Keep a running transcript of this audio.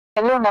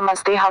Hello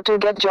नमस्ते, how to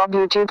get job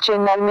YouTube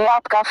channel में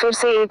आपका फिर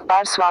से एक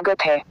बार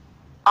स्वागत है।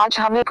 आज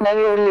हम एक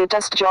नए और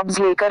लेटेस्ट जॉब्स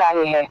लेकर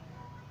आए हैं।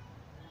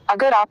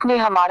 अगर आपने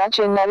हमारा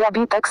चैनल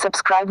अभी तक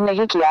सब्सक्राइब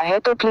नहीं किया है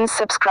तो प्लीज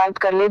सब्सक्राइब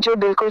कर ले, जो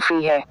बिल्कुल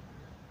फ्री है।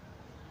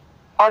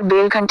 और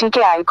बेल घंटी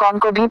के आइकॉन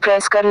को भी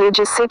प्रेस कर ले,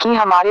 जिससे कि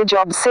हमारे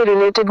जॉब्स से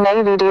रिलेटेड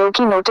नई वीडियो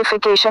की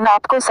नोटिफिकेशन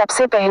आपको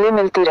सबसे पहले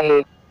मिलती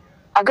रहे।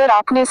 अगर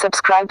आपने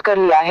सब्सक्राइब कर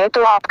लिया है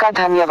तो आपका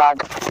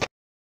धन्यवाद।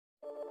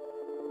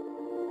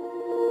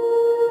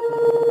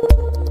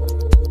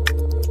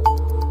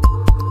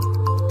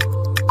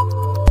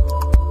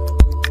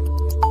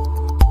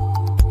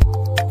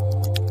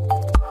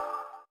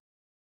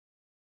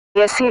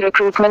 JPSC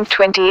recruitment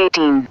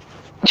 2018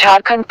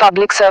 Jharkhand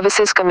public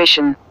services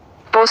commission,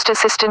 post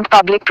assistant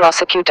public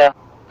prosecutor,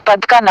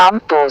 पद का नाम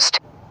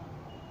पोस्ट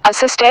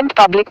असिस्टेंट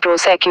पब्लिक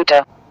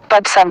प्रोसिक्यूटर,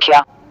 पद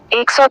संख्या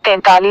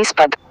 143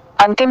 पद,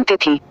 अंतिम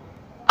तिथि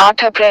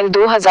 8 अप्रैल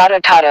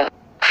 2018,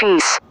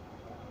 fees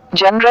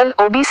general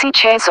OBC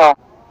 600,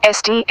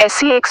 ST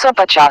SC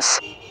 150।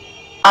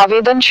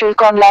 आवेदन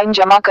शुल्क ऑनलाइन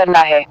जमा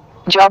करना है।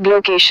 जॉब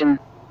लोकेशन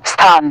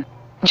स्थान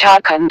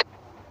झारखंड।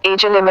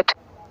 एज लिमिट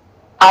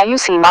आयु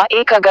सीमा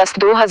 1 अगस्त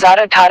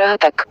 2018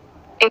 तक,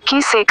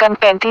 21 से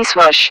 35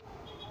 वर्ष।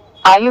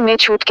 आयु में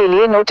छूट के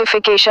लिए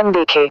नोटिफिकेशन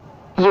देखें।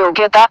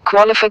 योग्यता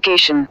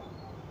क्वालिफिकेशन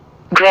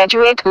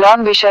ग्रेजुएट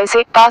लॉन विषय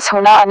से पास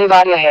होना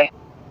अनिवार्य है।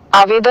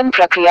 आवेदन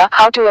प्रक्रिया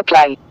how to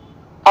apply.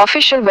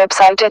 Official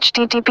website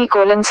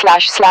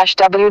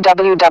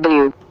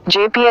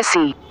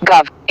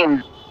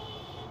http://www.jpsc.gov.in।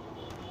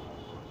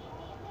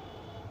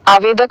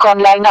 आवेदक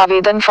ऑनलाइन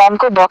आवेदन फॉर्म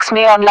को बॉक्स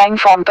में ऑनलाइन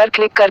फॉर्म पर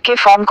क्लिक करके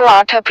फॉर्म को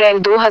 8 अप्रैल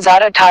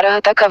 2018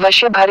 तक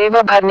अवश्य भरे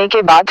व भरने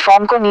के बाद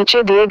फॉर्म को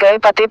नीचे दिए गए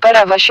पते पर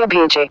अवश्य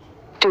भेजें।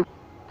 2.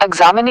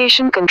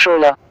 Examination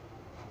controller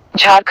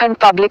Jharkhand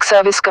public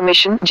service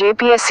commission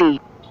JPSC,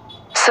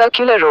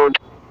 circular road,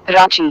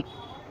 Ranchi,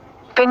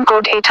 pin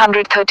code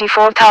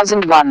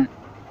 834001।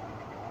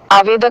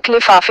 आवेदक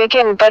लिफाफे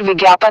के ऊपर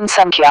विज्ञापन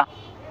संख्या,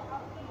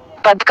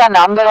 पद का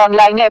नाम व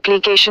ऑनलाइन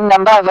एप्लीकेशन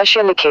नंबर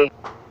अवश्य लिखे।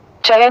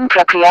 चयन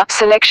प्रक्रिया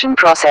सिलेक्शन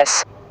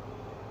प्रोसेस।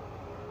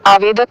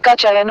 आवेदक का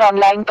चयन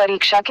ऑनलाइन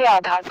परीक्षा के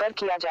आधार पर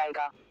किया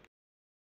जाएगा।